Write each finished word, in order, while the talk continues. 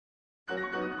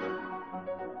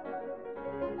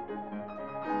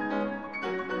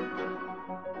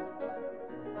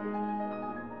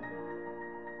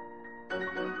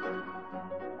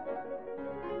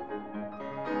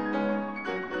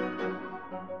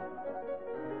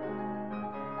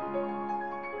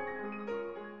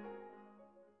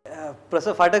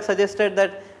Professor Phatak suggested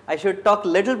that I should talk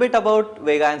little bit about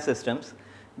Vegayan systems,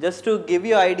 just to give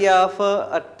you idea of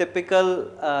a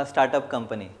typical startup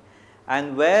company,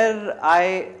 and where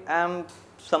I am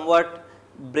somewhat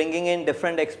bringing in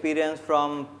different experience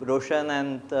from Roshan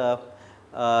and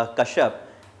Kashyap,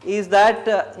 is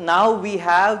that now we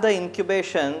have the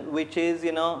incubation, which is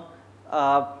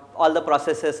all the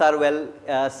processes are well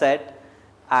set,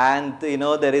 and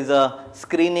there is a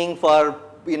screening for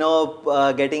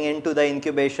getting into the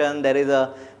incubation. There is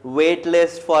a wait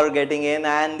list for getting in,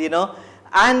 and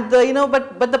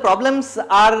but the problems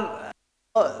are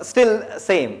still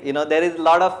same. There is a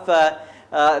lot of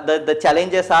the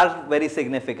challenges are very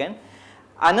significant.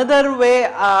 Another way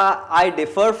I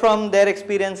differ from their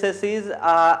experiences is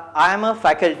I am a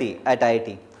faculty at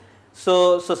IIT.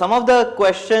 So some of the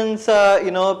questions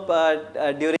during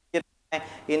my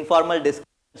informal discussions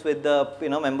with the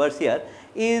members here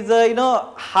is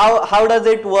how does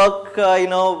it work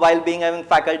while being a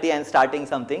faculty and starting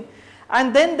something,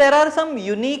 and then there are some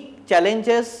unique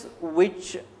challenges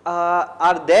which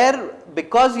are there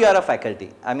because you are a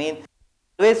faculty. I mean,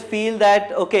 I always feel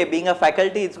that okay, being a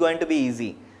faculty it's going to be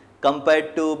easy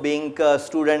compared to being a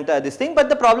student this thing, but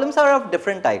the problems are of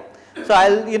different type. So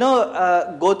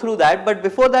I'll go through that, but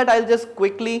before that I'll just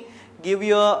quickly give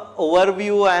you an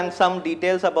overview and some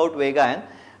details about Vegayan.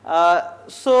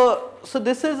 So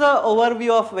this is an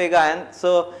overview of Vegayan.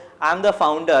 So I'm the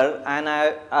founder, and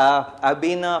I've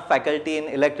been a faculty in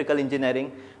electrical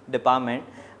engineering department.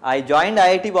 I joined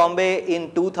IIT Bombay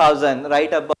in 2000,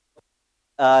 right about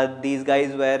these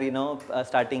guys were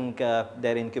starting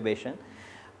their incubation.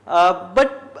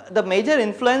 But the major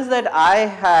influence that I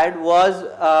had was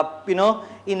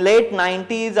in late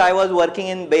 90s I was working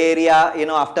in Bay Area.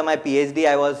 After my PhD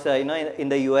I was in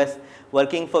the US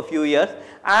working for a few years,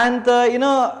 and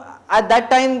at that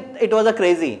time it was a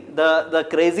crazy, the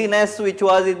craziness which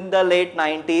was in the late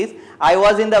 90s. I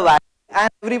was in the valley and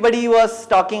everybody was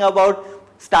talking about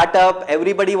startup,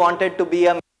 everybody wanted to be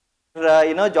a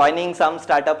joining some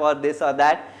startup or this or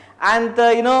that, and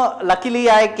luckily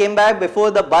I came back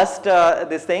before the bust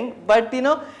this thing, but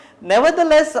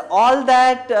nevertheless all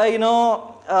that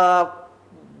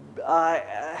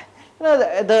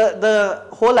the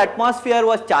whole atmosphere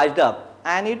was charged up,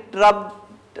 and it rubbed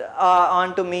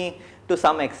onto me to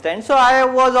some extent. So I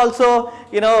was also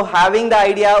having the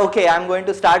idea, okay, I'm going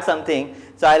to start something,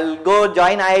 so I'll go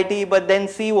join IIT, but then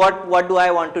see what do I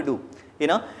want to do,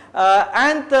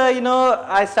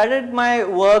 I started my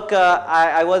work.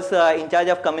 I was in charge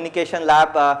of communication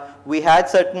lab. We had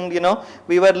certain,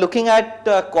 we were looking at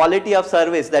quality of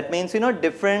service. That means,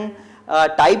 different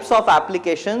types of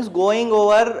applications going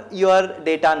over your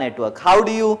data network. How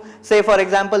do you say, for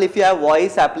example, if you have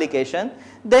voice application,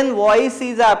 then voice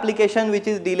is an application which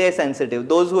is delay sensitive.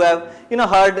 Those who have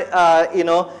heard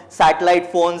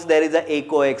satellite phones, there is a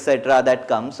echo etc. that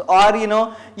comes, or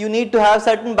you need to have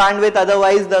certain bandwidth,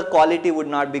 otherwise the quality would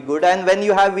not be good, and when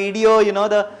you have video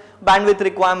the bandwidth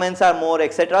requirements are more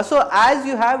etc. So as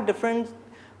you have different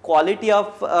quality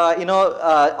of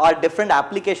or different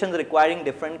applications requiring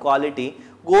different quality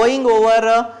going over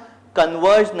a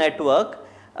converged network,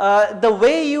 the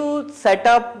way you set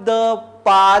up the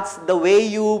paths, the way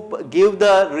you give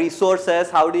the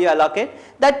resources, how do you allocate,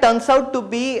 that turns out to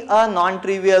be a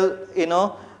non-trivial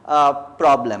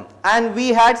problem. And we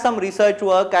had some research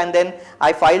work, and then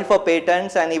I filed for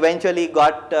patents and eventually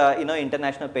got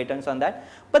international patents on that.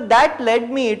 But that led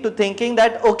me to thinking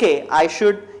that okay, I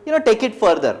should take it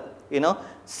further,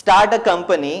 start a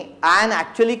company and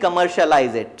actually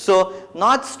commercialize it. So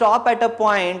not stop at a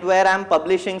point where I'm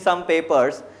publishing some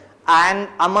papers and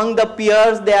among the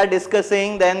peers they are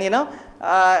discussing, then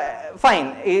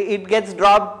fine, it gets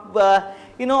dropped,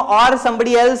 or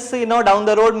somebody else down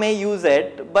the road may use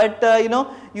it, but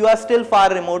you are still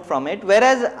far remote from it.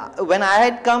 Whereas when I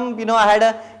had come, I had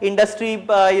a industry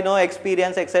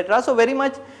experience etc. So very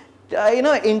much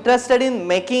interested in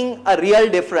making a real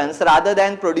difference rather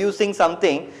than producing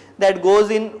something that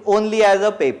goes in only as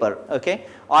a paper, okay,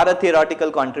 or a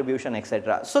theoretical contribution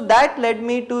etc. So that led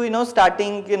me to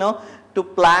starting to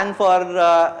plan for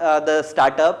the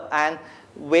startup. And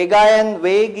Vegayan,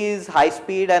 Veg is high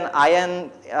speed and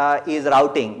Ion is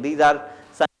routing. These are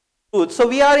some roots. So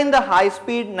we are in the high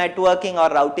speed networking or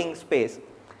routing space,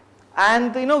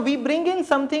 and we bring in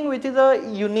something which is a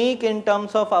unique in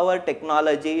terms of our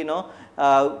technology,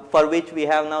 for which we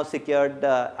have now secured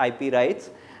IP rights.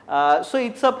 So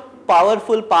it's a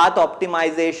powerful path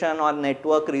optimization or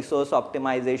network resource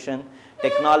optimization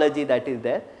technology that is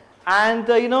there, and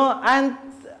and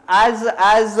as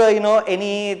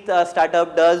any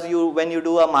startup does, when you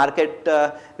do a market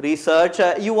research,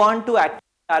 you want to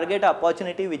target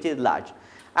opportunity which is large.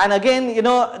 And again,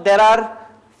 there are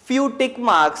few tick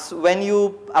marks when you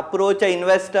approach an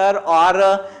investor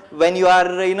or when you are,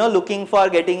 looking for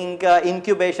getting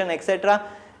incubation, etc.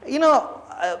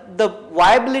 The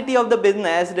viability of the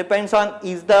business depends on,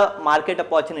 is the market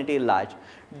opportunity large?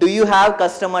 Do you have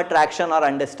customer traction or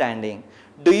understanding?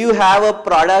 Do you have a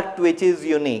product which is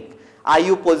unique? Are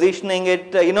you positioning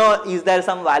it, is there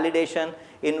some validation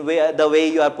in the way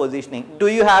you are positioning? Do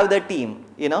you have the team,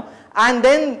 and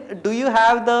then do you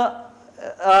have the,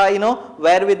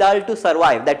 wherewithal to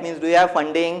survive? That means, do you have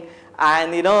funding?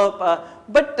 And,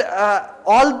 but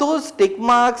all those tick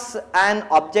marks and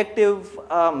objective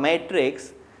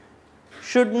metrics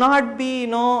should not be,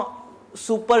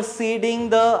 superseding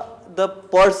the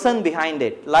person behind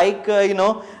it. Like,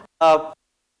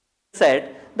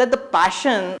 said that the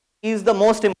passion is the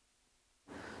most important.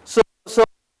 So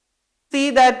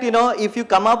see that, if you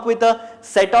come up with a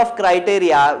set of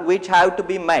criteria which have to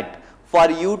be met for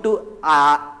you to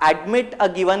admit a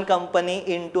given company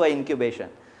into an incubation,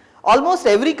 almost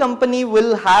every company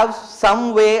will have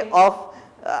some way of,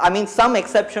 some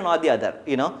exception or the other,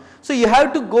 So you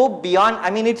have to go beyond.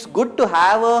 It's good to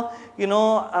have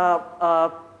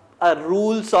a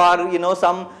rules or,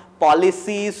 some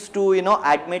policies to,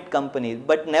 admit companies.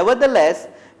 But nevertheless,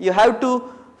 you have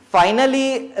to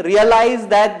finally realize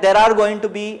that there are going to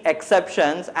be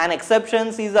exceptions, and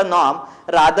exceptions is a norm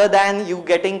rather than you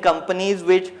getting companies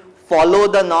which follow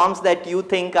the norms that you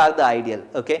think are the ideal.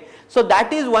 Okay, so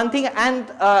that is one thing. And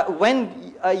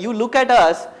when you look at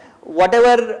us,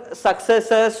 whatever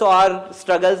successes or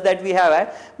struggles that we have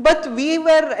had, but we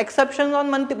were exceptions on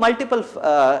multiple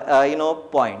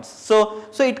points. So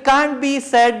it can't be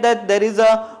said that there is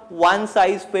a one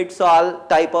size fits all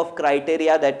type of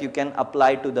criteria that you can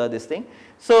apply to this thing.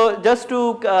 So just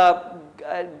to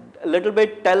a little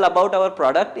bit tell about our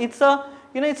product, it's a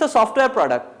software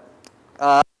product.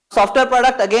 Software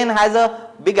product again has a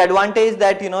big advantage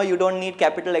that you don't need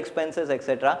capital expenses,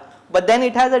 etc. But then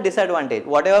it has a disadvantage.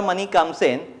 Whatever money comes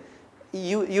in,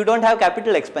 you don't have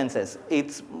capital expenses.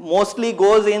 It's mostly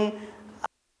goes in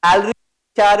salary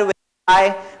which are very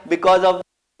high because of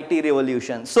the IT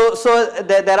revolution. So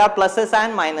there are pluses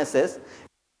and minuses. It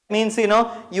means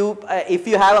if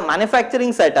you have a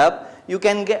manufacturing setup, you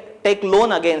can take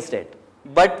loan against it.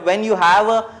 But when you have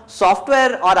a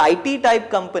software or IT type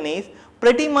companies,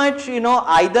 pretty much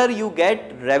either you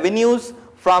get revenues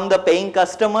from the paying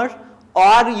customers,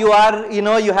 or you are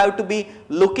you have to be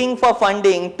looking for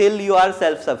funding till you are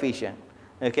self sufficient.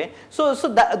 Okay, so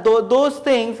those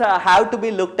things have to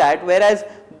be looked at, whereas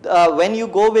when you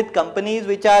go with companies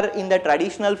which are in the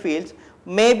traditional fields,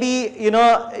 maybe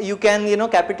you can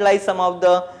capitalize some of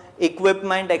the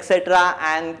equipment, etc.,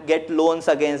 and get loans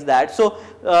against that. So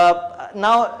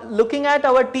now looking at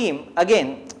our team,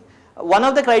 again, one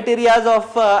of the criteria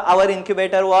of our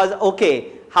incubator was,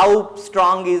 okay, how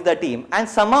strong is the team? And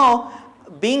somehow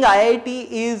being IIT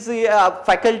is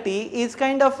faculty is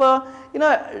kind of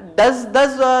does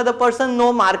the person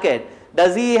know market?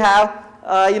 Does he have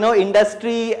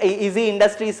industry? Is he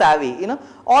industry savvy?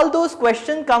 All those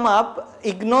questions come up,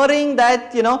 ignoring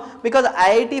that, because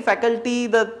IIT faculty,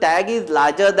 the tag is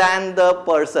larger than the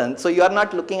person. So you are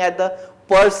not looking at the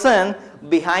person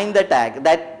behind the tag,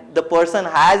 that the person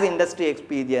has industry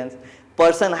experience,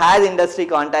 person has industry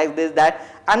contacts, this, that.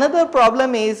 Another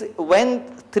problem is when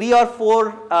 3 or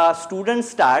 4 students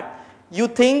start, you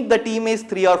think the team is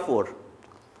 3 or 4.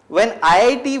 When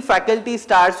IIT faculty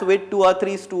starts with 2 or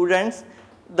 3 students,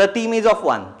 the team is of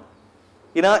 1.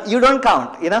 You don't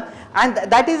count, and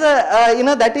that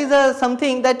is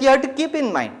something that you have to keep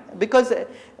in mind, because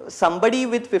somebody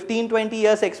with 15-20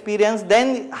 years experience,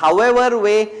 then however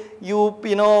way you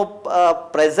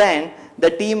present the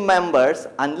team members,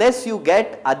 unless you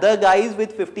get other guys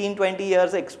with 15-20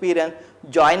 years experience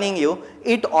joining you,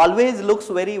 it always looks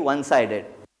very one-sided.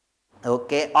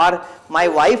 Okay, or my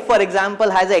wife, for example,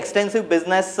 has an extensive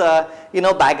business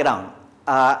background.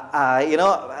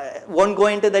 Won't go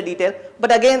into the detail,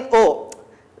 but again,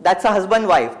 that's a husband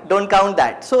wife, don't count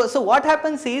that. So what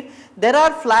happens is, there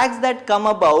are flags that come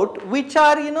about which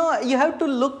are, you have to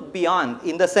look beyond,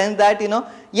 in the sense that,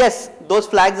 yes, those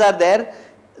flags are there.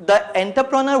 The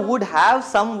entrepreneur would have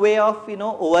some way of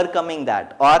overcoming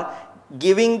that, or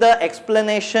giving the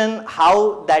explanation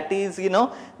how that is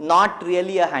not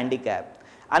really a handicap.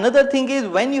 Another thing is,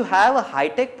 when you have a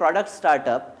high-tech product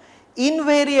startup,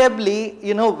 invariably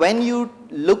when you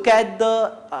look at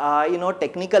the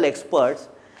technical experts,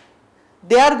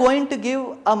 they are going to give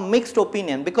a mixed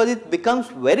opinion, because it becomes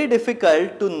very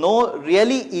difficult to know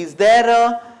really, is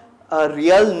there a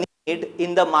real need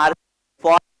in the market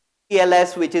for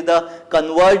MPLS, which is the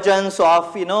convergence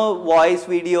of, voice,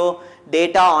 video,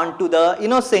 data onto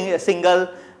the, single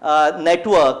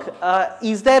network.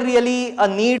 Is there really a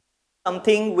need for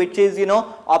something which is,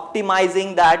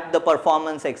 optimizing that, the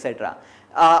performance, etc.?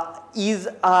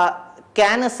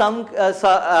 Can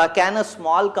a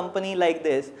small company like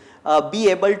this be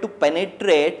able to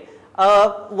penetrate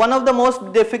one of the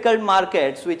most difficult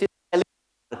markets, which is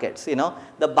markets?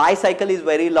 The buy cycle is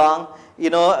very long.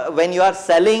 When you are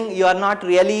selling, you are not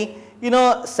really,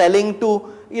 selling to,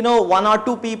 one or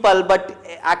two people, but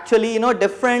actually,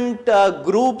 different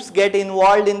groups get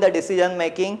involved in the decision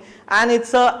making, and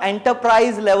it's a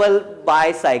enterprise level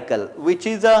buy cycle, which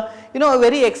is a,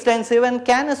 very extensive. And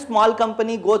can a small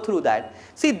company go through that?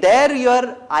 See, there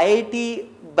your IIT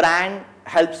brand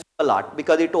helps you a lot,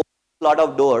 because it opens a lot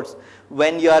of doors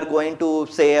when you are going to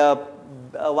say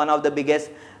one of the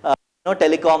biggest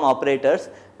telecom operators.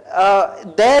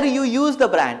 There you use the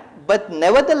brand, but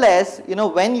nevertheless,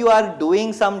 when you are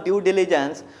doing some due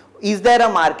diligence, is there a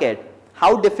market?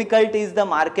 How difficult is the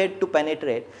market to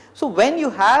penetrate? So when you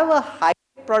have a high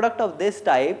product of this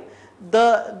type,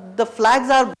 the flags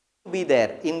are to be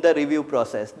there in the review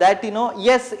process, that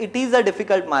yes, it is a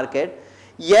difficult market,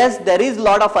 yes, there is a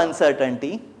lot of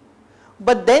uncertainty,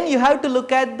 but then you have to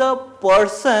look at the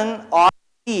person or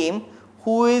team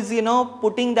who is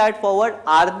putting that forward.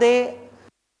 Are they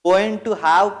going to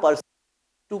have person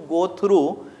to go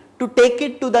through to take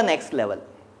it to the next level?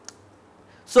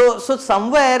 So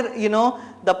somewhere,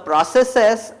 the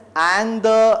processes and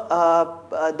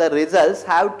the results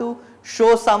have to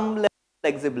show some level of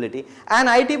flexibility, and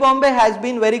IIT Bombay has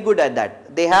been very good at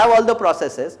that. They have all the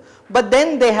processes, but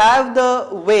then they have the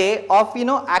way of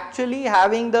actually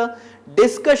having the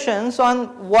discussions on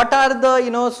what are the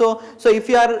so if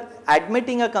you are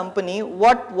admitting a company,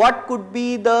 what could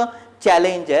be the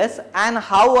challenges, and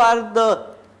how are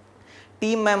the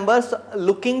team members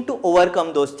looking to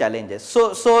overcome those challenges.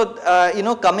 So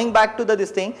coming back to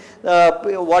this thing,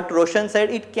 what Roshan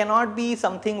said, it cannot be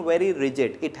something very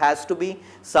rigid. It has to be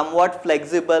somewhat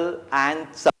flexible and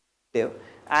subjective.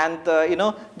 And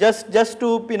just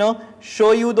to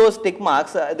show you those tick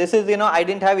marks, this is I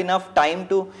didn't have enough time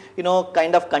to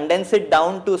kind of condense it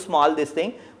down to small this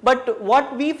thing, but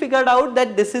what we figured out,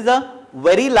 that this is a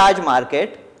very large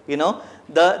market.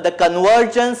 The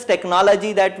convergence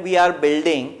technology that we are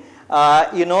building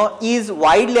is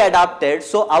widely adopted,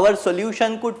 so our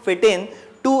solution could fit in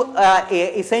to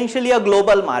essentially a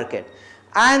global market.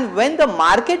 And when the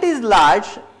market is large,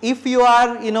 if you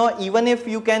are even if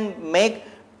you can make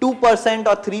 2%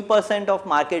 or 3% of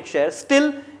market share,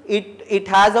 still it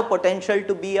has a potential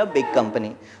to be a big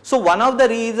company. So one of the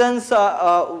reasons,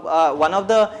 one of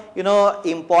the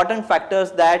important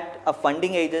factors that a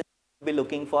funding agency will be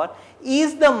looking for,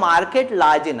 is the market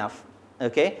large enough,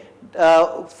 okay,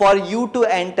 for you to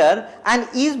enter, and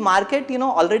is market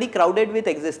already crowded with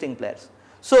existing players.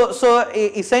 So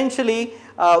essentially,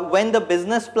 when the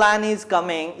business plan is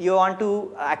coming, you want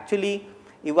to actually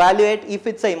evaluate if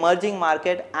it's an emerging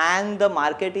market and the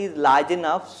market is large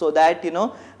enough, so that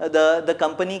the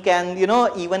company can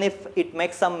even if it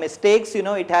makes some mistakes,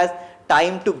 it has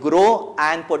time to grow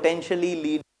and potentially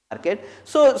lead the market.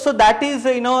 So that is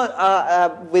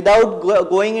without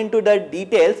going into the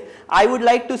details, I would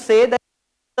like to say that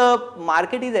the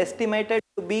market is estimated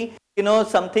to be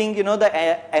something the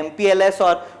MPLS,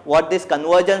 or what this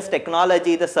convergence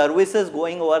technology, the services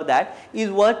going over that,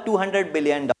 is worth $200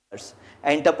 billion.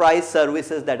 Enterprise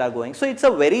services that are going. So it's a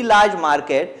very large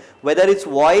market, whether it's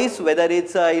voice, whether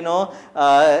it's enterprise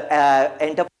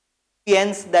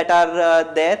that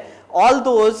are there, all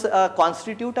those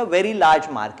constitute a very large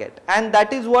market, and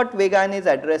that is what Vegayan is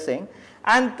addressing.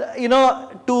 And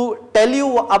to tell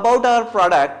you about our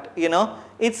product,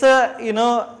 it's a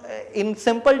in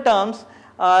simple terms,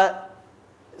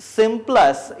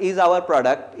 Simplus is our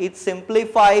product. It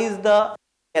simplifies the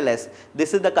LS.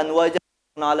 This is the convergence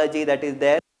technology that is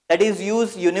there, that is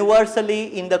used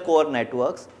universally in the core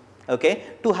networks, okay,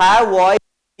 to have voice,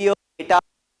 video, data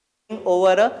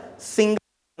over a single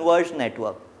converged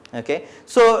network, okay.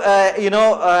 So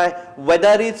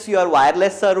whether it's your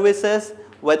wireless services,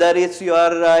 whether it's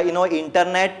your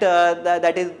internet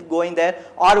that is going there,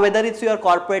 or whether it's your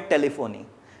corporate telephony,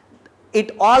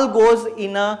 it all goes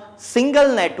in a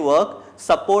single network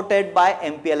supported by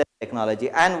MPLS technology.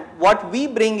 And what we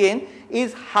bring in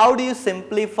is, how do you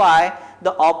simplify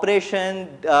the operation,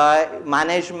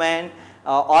 management,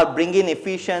 or bring in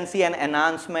efficiency and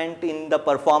enhancement in the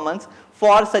performance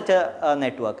for such a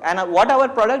network. And what our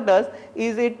product does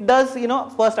is, it does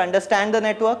first understand the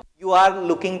network, you are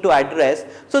looking to address.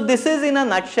 So this is in a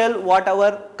nutshell what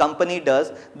our company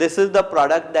does. This is the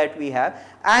product that we have,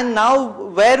 and now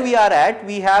where we are at,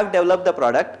 we have developed the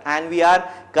product and we are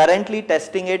currently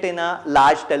testing it in a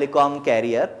large telecom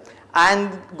carrier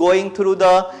and going through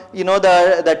the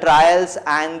the trials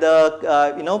and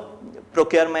the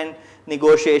procurement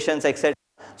negotiations, etc.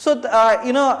 So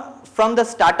from the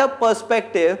startup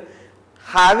perspective,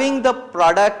 having the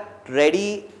product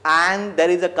ready and there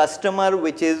is a customer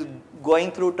which is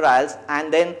going through trials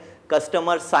and then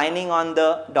customer signing on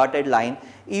the dotted line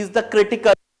is the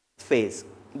critical phase.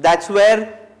 That's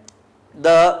where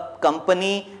the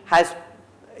company has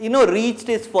reached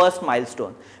its first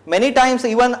milestone. Many times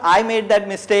even I made that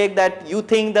mistake that you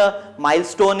think the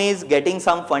milestone is getting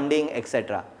some funding,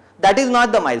 etc. That is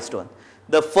not the milestone.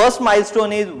 The first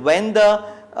milestone is when the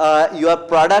your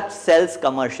product sells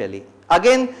commercially.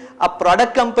 Again, a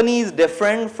product company is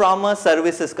different from a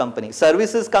services company.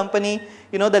 Services company,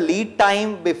 the lead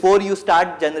time before you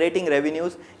start generating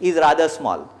revenues is rather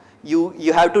small.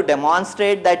 You have to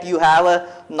demonstrate that you have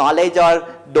a knowledge or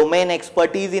domain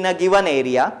expertise in a given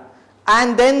area,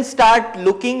 and then start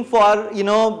looking for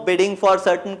bidding for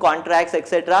certain contracts,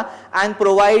 etc., and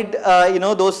provide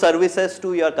those services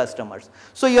to your customers.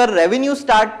 So your revenue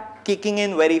start kicking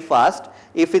in very fast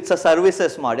if it's a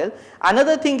services model.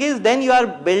 Another thing is then you are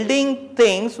building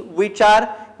things which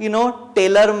are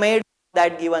tailor-made for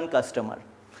that given customer.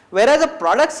 Whereas a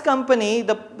products company,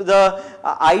 the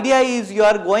idea is you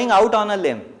are going out on a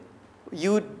limb.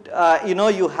 You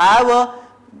have a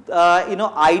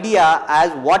idea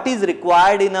as what is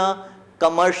required in a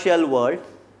commercial world.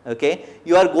 Okay,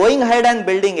 you are going ahead and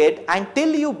building it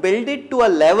until you build it to a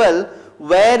level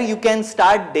where you can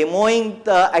start demoing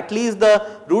at least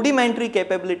the rudimentary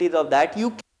capabilities of that.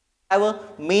 You can have a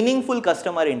meaningful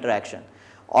customer interaction.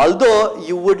 Although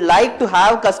you would like to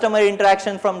have customer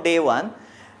interaction from day one,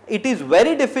 it is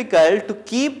very difficult to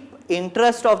keep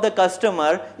interest of the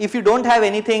customer if you don't have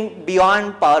anything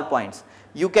beyond PowerPoints.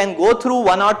 You can go through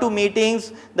 1 or 2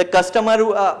 meetings, the customer,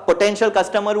 potential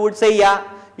customer would say, yeah,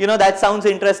 that sounds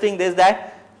interesting, this,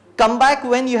 that. Come back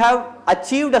when you have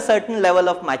achieved a certain level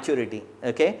of maturity.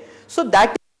 Okay, so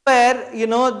that is where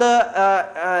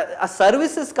a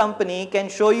services company can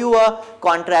show you a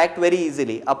contract very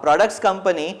easily. A products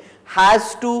company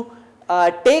has to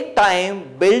take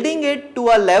time building it to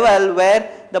a level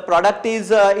where the product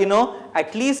is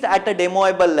at least at a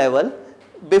demoable level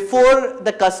before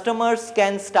the customers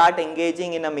can start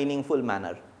engaging in a meaningful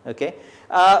manner. Okay,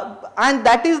 and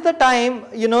that is the time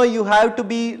you have to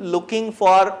be looking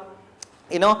for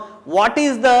what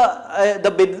is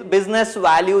the business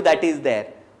value that is there.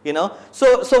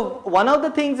 So one of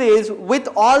the things is, with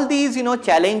all these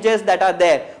challenges that are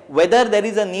there, whether there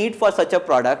is a need for such a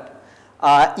product,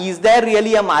 is there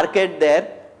really a market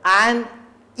there, and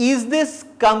is this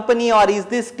company or is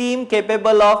this team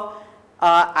capable of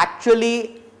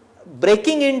actually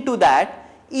breaking into that,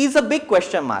 is a big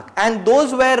question mark. And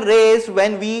those were raised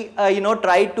when we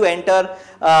tried to enter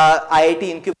IIT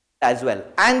Incubator as well.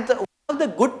 And one of the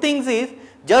good things is,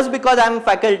 just because I am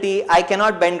faculty, I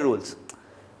cannot bend rules.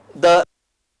 The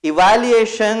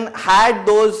evaluation had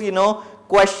those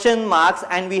question marks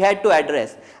and we had to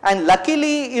address. And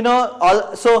luckily,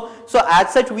 so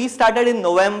as such we started in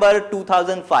November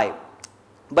 2005,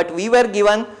 but we were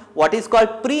given what is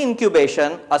called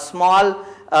pre-incubation, a small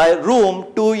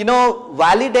room to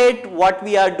validate what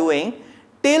we are doing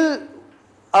till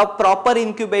a proper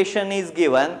incubation is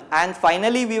given, and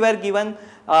finally we were given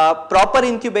proper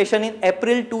incubation in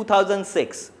April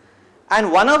 2006.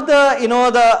 And one of the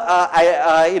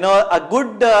a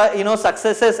good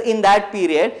successes in that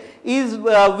period is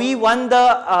we won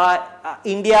the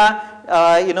India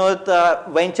the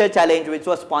venture challenge, which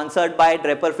was sponsored by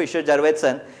Draper Fisher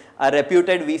Jurvetson, a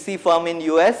reputed VC firm in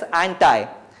US and Thai.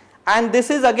 And this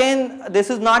is again, this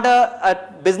is not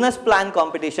a business plan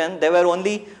competition. There were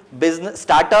only business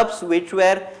startups which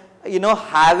were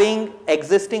having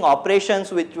existing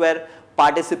operations which were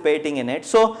participating in it.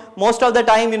 So most of the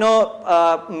time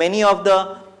many of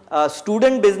the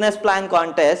student business plan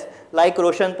contests, like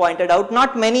Roshan pointed out,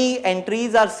 not many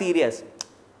entries are serious.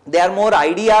 They are more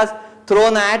ideas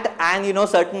thrown at and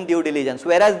certain due diligence,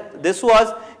 whereas this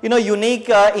was unique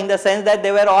in the sense that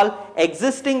they were all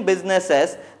existing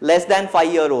businesses less than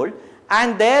 5-year-old,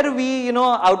 and there we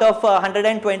out of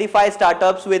 125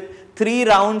 startups with 3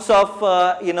 rounds of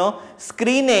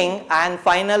screening and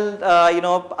final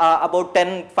about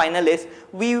 10 finalists,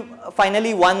 we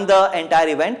finally won the entire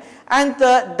event. And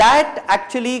that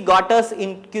actually got us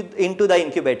into the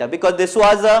incubator, because this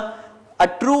was a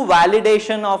true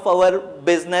validation of our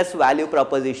business value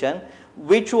proposition,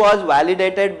 which was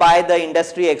validated by the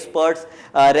industry experts,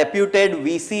 reputed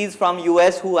VCs from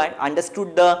US who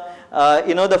understood the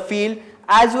the field,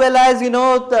 as well as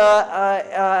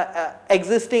the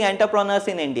existing entrepreneurs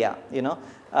in India.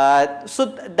 So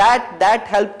that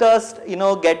helped us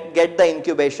get the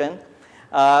incubation.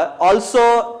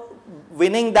 Also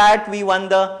winning that, we won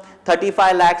the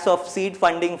 35 lakhs of seed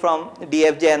funding from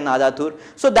DFJ and Nadathur.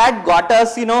 So that got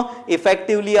us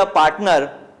effectively a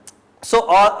partner. So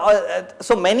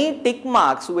so many tick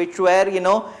marks which were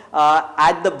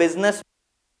at the business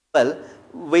level,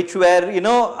 which were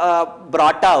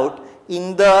brought out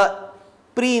in the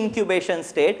pre-incubation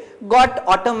state, got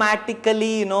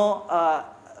automatically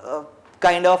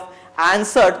kind of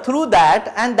answered through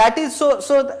that. And that is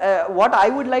what I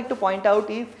would like to point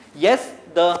out is, yes,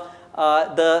 the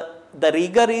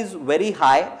rigor is very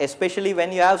high, especially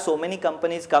when you have so many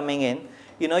companies coming in.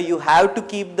 You have to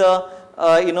keep the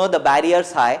the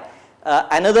barriers high.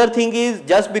 Another thing is,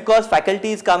 just because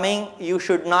faculty is coming, you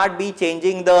should not be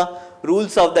changing the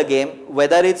rules of the game,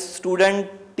 whether it's student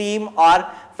team or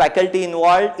faculty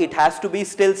involved, it has to be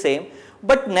still same.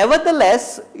 But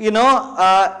nevertheless,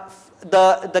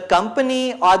 the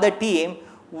company or the team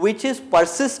which is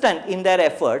persistent in their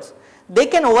efforts, they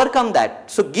can overcome that.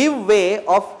 So give way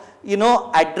of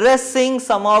addressing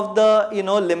some of the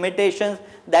limitations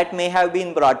that may have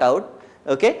been brought out.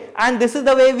 Okay, and this is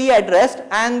the way we addressed,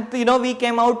 and we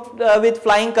came out with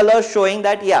flying colors, showing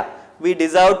that yeah, we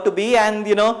deserve to be, and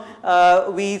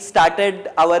we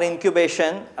started our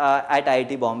incubation at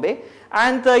IIT Bombay.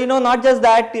 And not just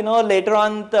that, later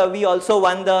on we also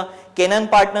won the Canaan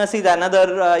Partners, is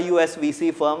another US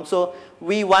VC firm. So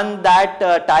we won that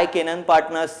Thai Canaan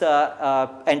Partners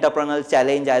Entrepreneurial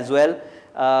Challenge as well.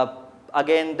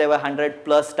 Again, there were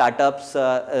 100+ startups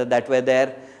that were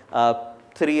there.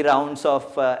 3 rounds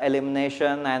of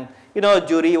elimination, and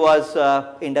jury was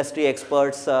industry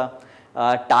experts,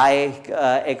 Thai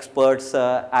experts,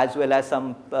 as well as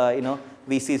some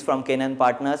VCs from Canaan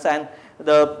Partners. And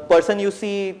the person you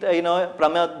see,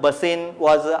 Pramod Basin,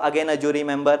 was again a jury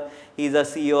member. He's a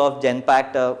CEO of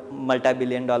Genpact, a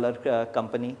multi-billion-dollar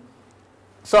company.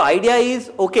 So idea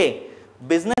is, okay,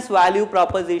 business value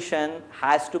proposition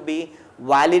has to be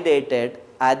validated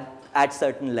at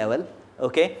certain level.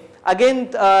 Okay. Again,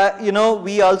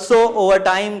 we also over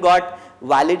time got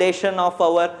validation of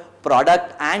our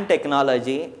product and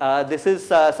technology. This is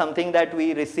something that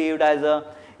we received as a,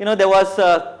 there was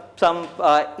some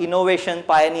Innovation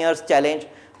Pioneers Challenge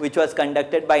which was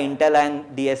conducted by Intel and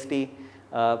DST,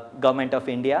 Government of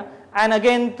India. And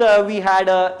again, we had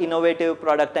a Innovative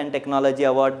Product and Technology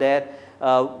Award there.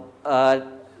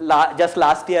 Just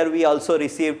last year, we also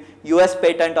received US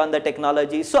patent on the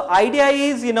technology. So idea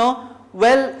is,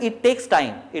 well, it takes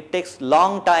time. It takes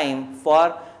long time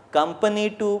for company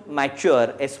to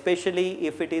mature, especially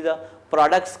if it is a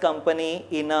products company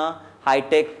in a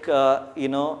high-tech,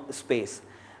 space.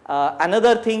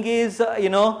 Another thing is,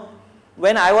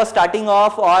 when I was starting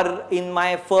off, or in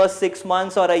my first 6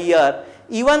 months or a year,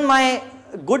 even my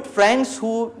good friends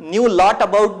who knew a lot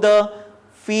about the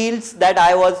fields that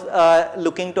I was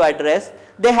looking to address,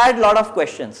 they had a lot of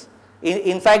questions.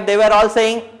 In fact, they were all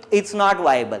saying it's not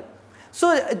viable. So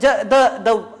as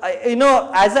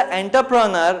an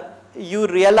entrepreneur, you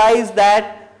realize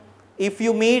that if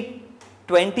you meet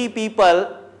 20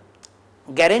 people,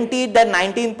 guaranteed that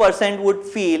 19% would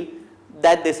feel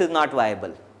that this is not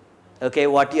viable. Okay,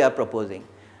 what you are proposing.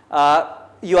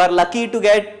 You are lucky to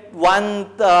get one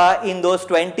in those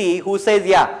 20 who says,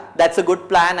 yeah, that's a good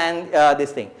plan, and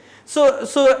this thing. So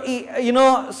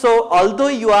although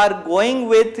you are going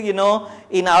with,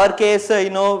 in our case,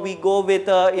 we go with,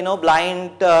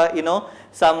 blind,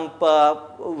 some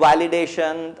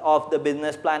validation of the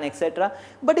business plan, etc.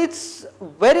 But it's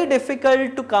very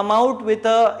difficult to come out with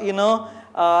a,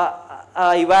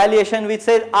 evaluation which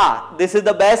says, this is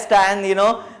the best, and,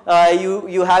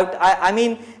 you have, I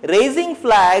mean, raising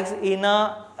flags in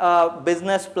a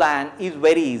business plan is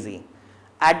very easy.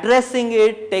 Addressing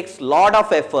it takes lot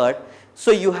of effort. So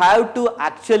you have to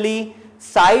actually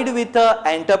side with an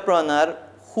entrepreneur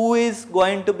who is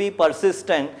going to be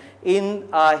persistent in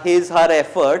her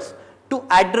efforts to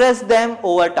address them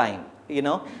over time,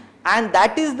 and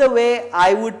that is the way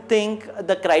I would think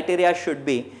the criteria should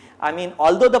be. I mean,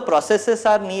 although the processes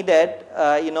are needed,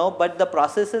 but the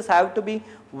processes have to be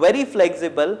very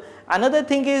flexible. Another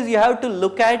thing is, you have to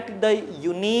look at the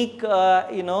unique,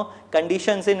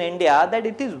 conditions in India, that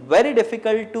it is very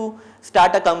difficult to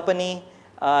start a company,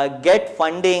 get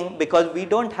funding, because we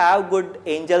don't have good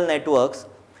angel networks.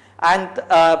 And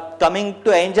coming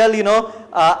to angel,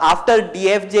 after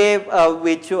DFJ,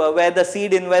 where the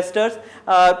seed investors,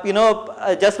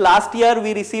 just last year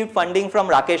we received funding from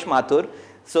Rakesh Mathur.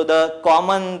 So the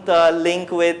common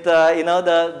link with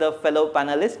the fellow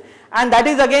panelists, and that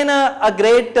is again a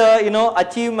great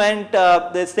achievement,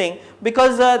 this thing,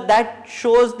 because that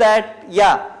shows that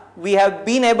we have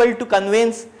been able to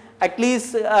convince at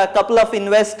least a couple of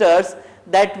investors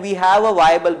that we have a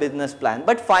viable business plan.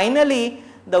 But finally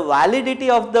the validity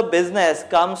of the business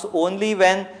comes only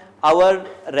when our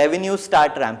revenues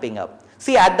start ramping up.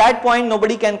 See, at that point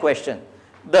nobody can question,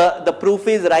 the proof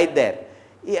is right there.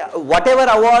 Whatever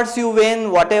awards you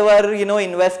win, whatever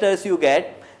investors you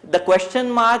get, the question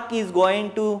mark is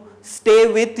going to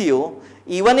stay with you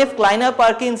even if Kleiner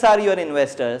Perkins are your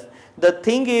investors. The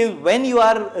thing is, when you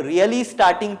are really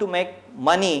starting to make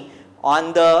money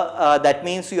on the that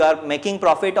means you are making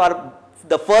profit, or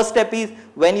the first step is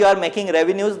when you are making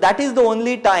revenues, that is the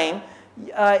only time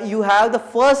you have the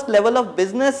first level of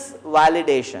business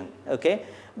validation, okay.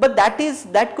 But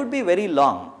that could be very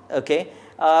long, okay.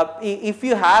 If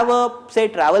you have a, say,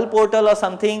 travel portal or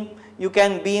something, you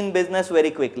can be in business very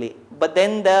quickly, but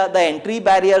then the entry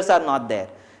barriers are not there.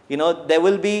 There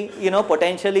will be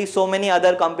potentially so many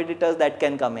other competitors that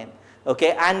can come in,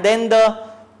 okay. And then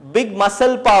the big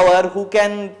muscle power who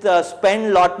can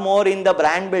spend lot more in the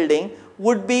brand building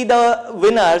would be the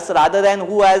winners rather than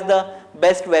who has the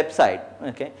best website,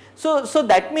 okay. So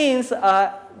that means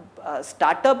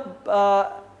startup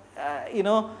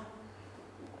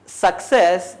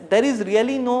success, there is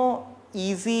really no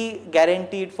easy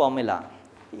guaranteed formula.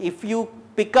 If you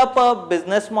pick up a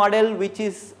business model which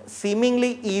is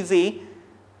seemingly easy,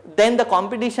 then the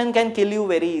competition can kill you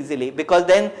very easily, because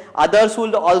then others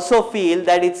will also feel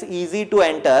that it's easy to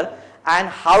enter, and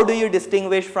how do you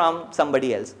distinguish from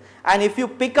somebody else? And if you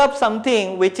pick up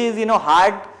something which is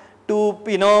hard to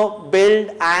build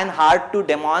and hard to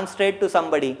demonstrate to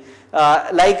somebody,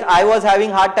 like I was having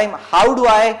hard time, how do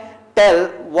I tell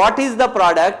what is the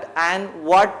product and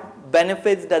what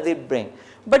benefits does it bring?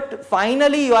 But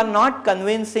finally you are not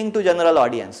convincing to general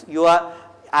audience. You are,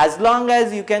 as long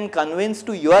as you can convince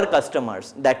to your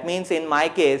customers. That means in my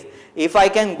case, if I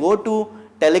can go to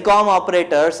telecom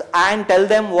operators and tell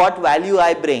them what value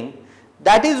I bring,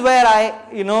 that is where I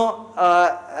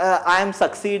am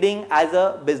succeeding as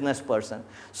a business person.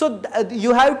 So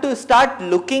you have to start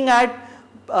looking at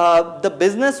the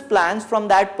business plans from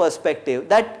that perspective,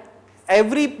 that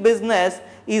every business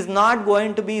is not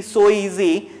going to be so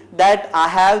easy that I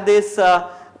have this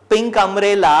pink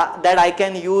umbrella that I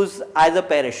can use as a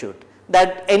parachute,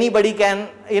 that anybody can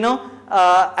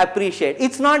appreciate.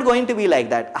 It's not going to be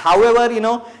like that. However,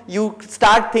 you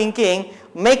start thinking,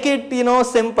 make it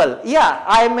simple. Yeah,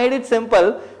 I made it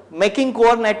simple, making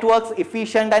core networks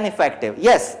efficient and effective.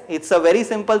 Yes, it's a very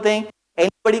simple thing,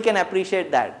 anybody can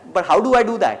appreciate that, but how do I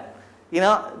do that?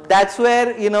 That's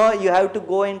where you have to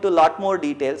go into a lot more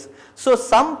details. So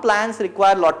some plans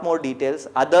require a lot more details,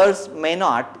 others may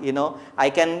not. I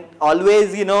can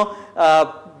always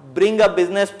bring a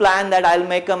business plan that I'll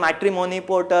make a matrimony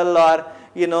portal or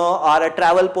or a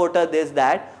travel portal, this,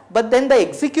 that, but then the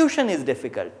execution is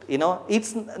difficult.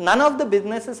 It's none of the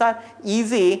businesses are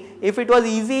easy. If it was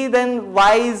easy, then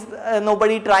why is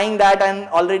nobody trying that and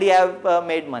already have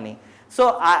made money?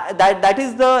 So that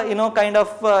is the kind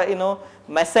of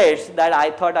message that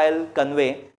I thought I'll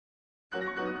convey.